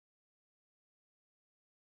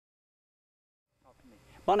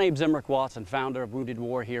My name's Emmerich Watson, founder of Wounded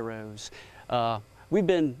War Heroes. We've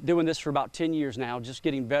been doing this for about 10 years now, just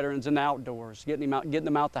getting veterans in the outdoors, getting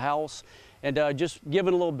them out the house, and just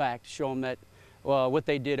giving a little back to show them that what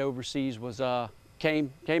they did overseas was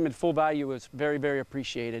came in full value, was very, very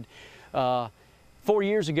appreciated. 4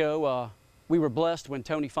 years ago, we were blessed when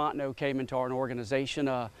Tony Fontenot came into our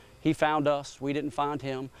organization. He found us, we didn't find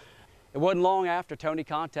him. It wasn't long after Tony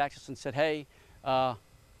contacted us and said, hey,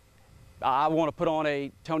 I want to put on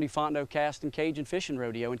a Tony Fontenot cast and cage and fishing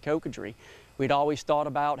rodeo in Cocodrie. We'd always thought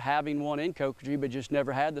about having one in Cocodrie, but just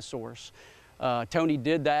never had the source. Tony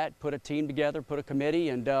did that, put a team together, put a committee,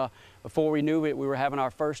 and before we knew it, we were having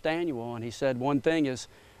our first annual. And he said, one thing is,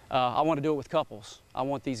 I want to do it with couples. I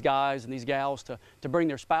want these guys and these gals to bring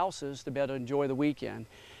their spouses to be able to enjoy the weekend.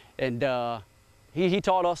 And he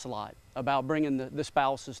taught us a lot about bringing the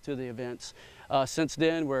spouses to the events. Since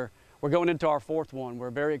then, we're going into our fourth one. We're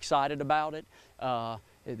very excited about it.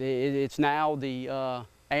 It's now the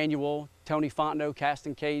annual Tony Fontenot Cast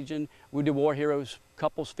and Cajun Wounded War Heroes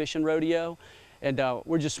Couples Fishing Rodeo, and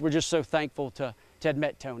we're just so thankful to have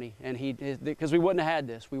met Tony, and because we wouldn't have had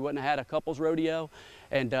this, we wouldn't have had a couples rodeo,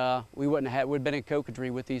 and we'd been in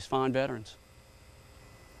Cocodrie with these fine veterans.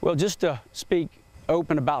 Well, just to speak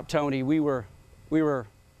open about Tony, we were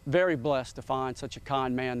very blessed to find such a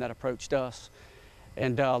kind man that approached us,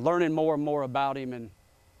 and learning more and more about him and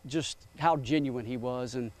just how genuine he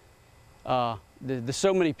was, and the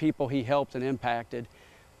so many people he helped and impacted.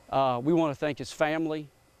 We want to thank his family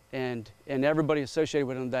and everybody associated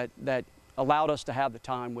with him that allowed us to have the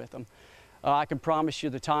time with him. I can promise you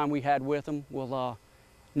the time we had with him will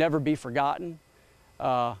never be forgotten.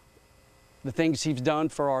 The things he's done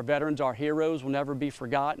for our veterans, our heroes, will never be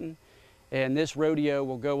forgotten. And this rodeo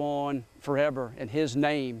will go on forever in his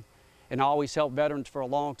name and always help veterans for a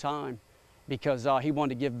long time, because he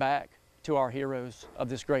wanted to give back to our heroes of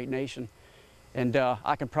this great nation. And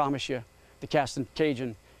I can promise you, the Cast and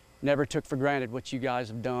Cajun never took for granted what you guys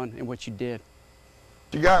have done and what you did.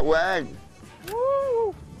 You got Wag.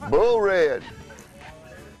 Woo! Bull Red.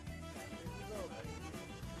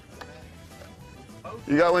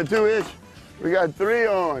 You got one too, Ish? We got three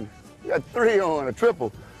on. We got three on, a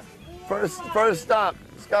triple. First stop,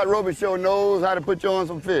 Scott Robichaud knows how to put you on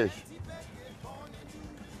some fish.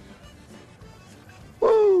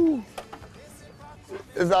 Woo!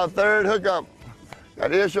 This is our third hookup.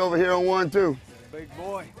 Got Ish over here on one too. Big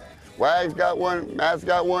boy. Wag's got one, Matt's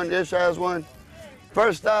got one, Ish has one.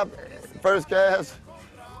 First stop, first cast,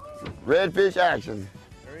 redfish action.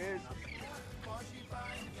 There he is.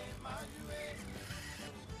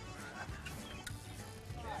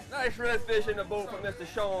 Nice redfish in the boat from Mr.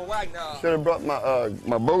 Sean Wagner. Should have brought my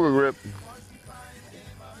my boga grip.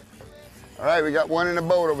 All right, we got one in the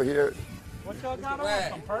boat over here. What y'all got on?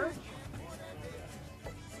 Some perch?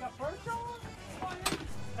 You got perch on?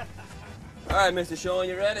 All right, Mr. Sean,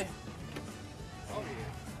 you ready? Oh,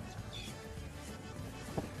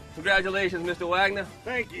 yeah. Congratulations, Mr. Wagner.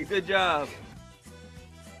 Thank you. Good job.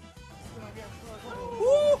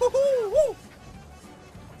 Woo-hoo-hoo-hoo.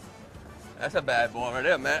 That's a bad boy right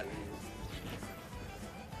there, Matt.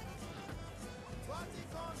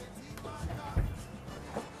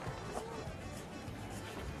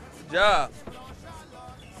 Good job.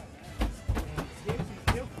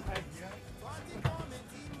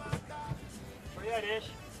 Where you at, Ish?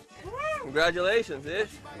 Congratulations, Ish.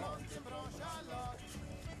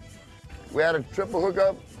 We had a triple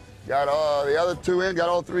hookup. Got the other two in. Got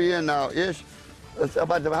all three in now. Ish. How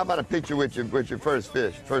about a picture with your first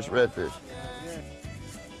fish, first redfish?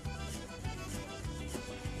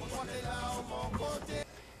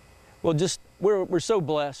 Well, we're so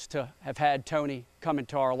blessed to have had Tony come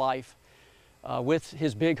into our life with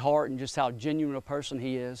his big heart and just how genuine a person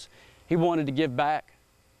he is. He wanted to give back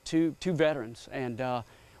to veterans, and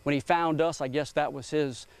when he found us, I guess that was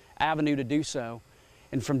his avenue to do so.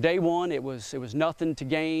 And from day one, it was nothing to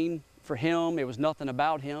gain for him. It was nothing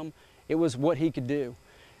about him. It was what he could do.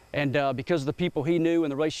 And because of the people he knew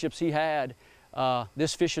and the relationships he had,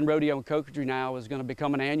 this fishing rodeo in Cocodrie now is going to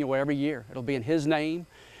become an annual every year. It'll be in his name.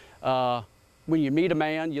 When you meet a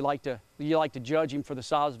man, you like to judge him for the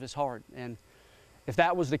size of his heart. And if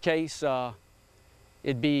that was the case,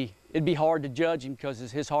 it'd be hard to judge him,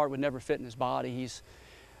 because his heart would never fit in his body.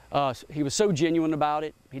 He was so genuine about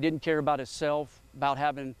it. He didn't care about himself, about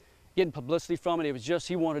getting publicity from it. It was just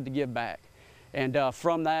he wanted to give back. And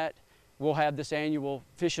from that, we'll have this annual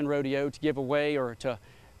fishing rodeo to give away or to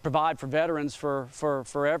provide for veterans for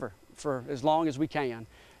forever, for as long as we can.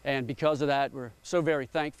 And because of that, we're so very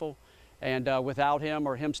thankful. And without him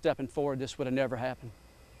or him stepping forward, this would have never happened.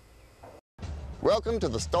 Welcome to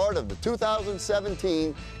the start of the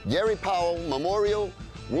 2017 Gary Powell Memorial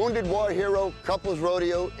Wounded War Hero Couples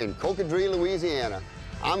Rodeo in Cocodrie, Louisiana.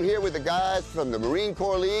 I'm here with the guys from the Marine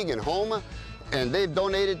Corps League in Houma, and they've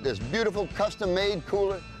donated this beautiful custom-made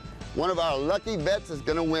cooler. One of our lucky vets is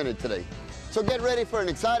gonna win it today. So get ready for an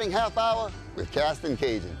exciting half hour with Castin'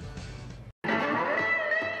 Cajun.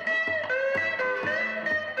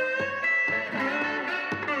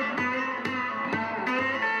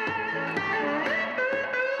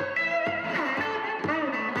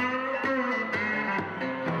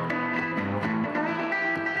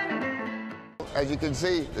 As you can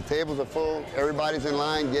see, the tables are full, everybody's in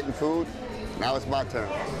line getting food. Now it's my turn.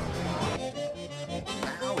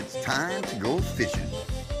 Now it's time to go fishing.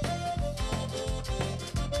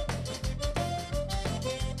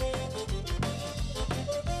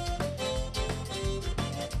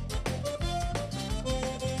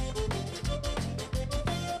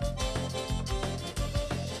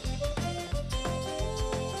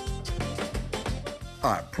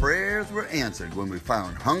 Our prayers were answered when we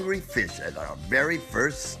found hungry fish at our very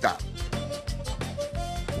first stop.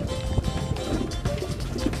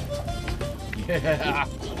 Yeah.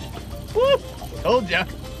 Woo! Told ya.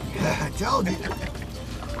 I told you.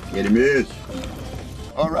 Get him, Ish.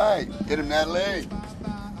 All right, get him, Natalie.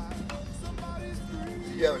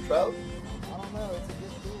 You have a trout? I don't know.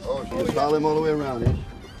 Oh, she just follow him all the way around, Ish.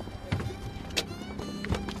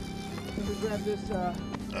 Can we grab this?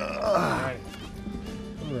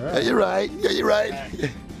 Yeah, you're right. Yeah, you're right.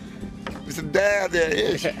 There's some dab there,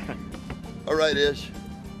 Ish. All right, Ish.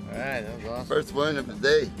 All right, that was awesome. First one of the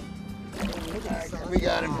day. We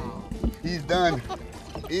got him. He's done.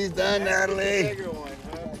 He's done, Natalie.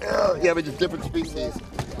 Oh, yeah, but just different species.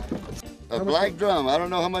 A black drum. I don't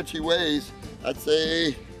know how much he weighs. I'd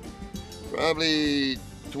say probably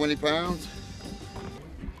 20 pounds.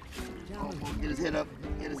 Oh, get his head up.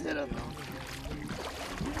 Get his head up.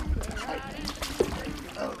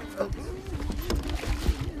 Oh, oh.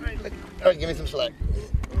 All right, give me some slack.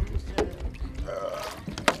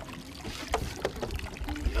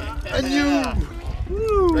 And you!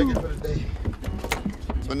 Record for the day.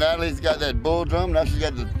 So Natalie's got that bull drum, now she's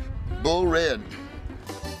got the bull red.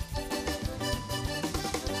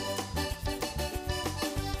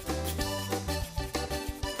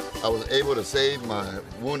 I was able to save my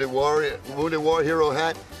Wounded War Hero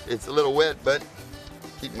hat. It's a little wet, but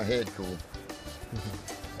keep my head cool.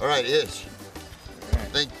 All right, Ish. I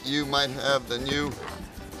think you might have the new,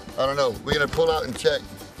 I don't know. We're gonna pull out and check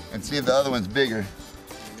and see if the other one's bigger.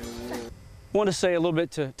 I want to say a little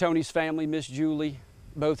bit to Tony's family, Miss Julie,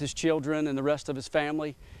 both his children and the rest of his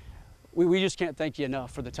family. We just can't thank you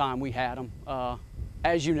enough for the time we had him.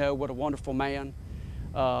 As you know, what a wonderful man.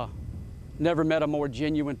 Never met a more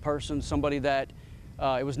genuine person, somebody that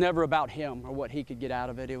it was never about him or what he could get out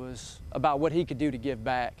of it. It was about what he could do to give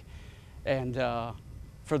back. And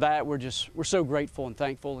for that, we're so grateful and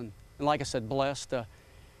thankful and like I said, blessed to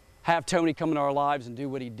have Tony come into our lives and do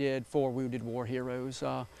what he did for Wounded War Heroes.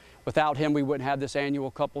 Without him, we wouldn't have this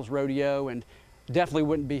annual couples rodeo and definitely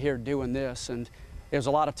wouldn't be here doing this. And there was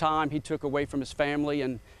a lot of time he took away from his family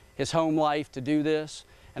and his home life to do this.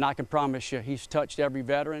 And I can promise you, he's touched every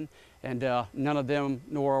veteran, and none of them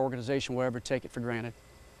nor our organization will ever take it for granted.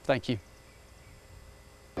 Thank you.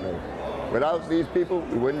 Without these people,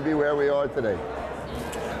 we wouldn't be where we are today.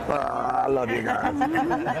 I love you guys.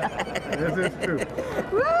 This is true.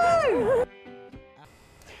 Woo!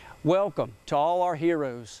 Welcome to all our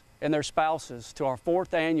heroes and their spouses to our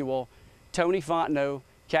 4th annual Tony Fontenot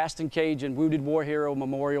Castin' Cajun Wounded War Hero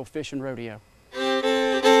Memorial Fishing Rodeo.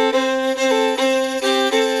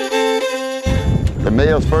 The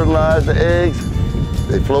males fertilize the eggs,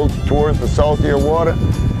 they float towards the saltier water,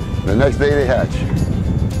 the next day they hatch.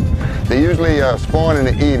 They usually spawn in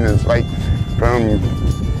the evenings, like from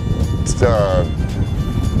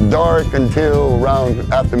dark until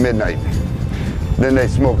around after midnight. Then they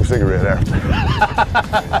smoke a cigarette after.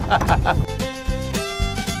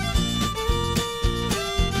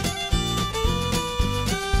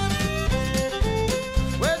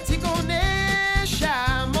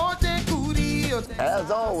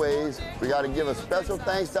 As always, we got to give a special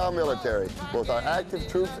thanks to our military, both our active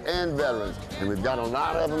troops and veterans. And we've got a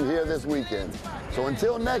lot of them here this weekend. So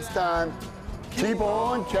until next time, keep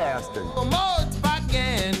on casting.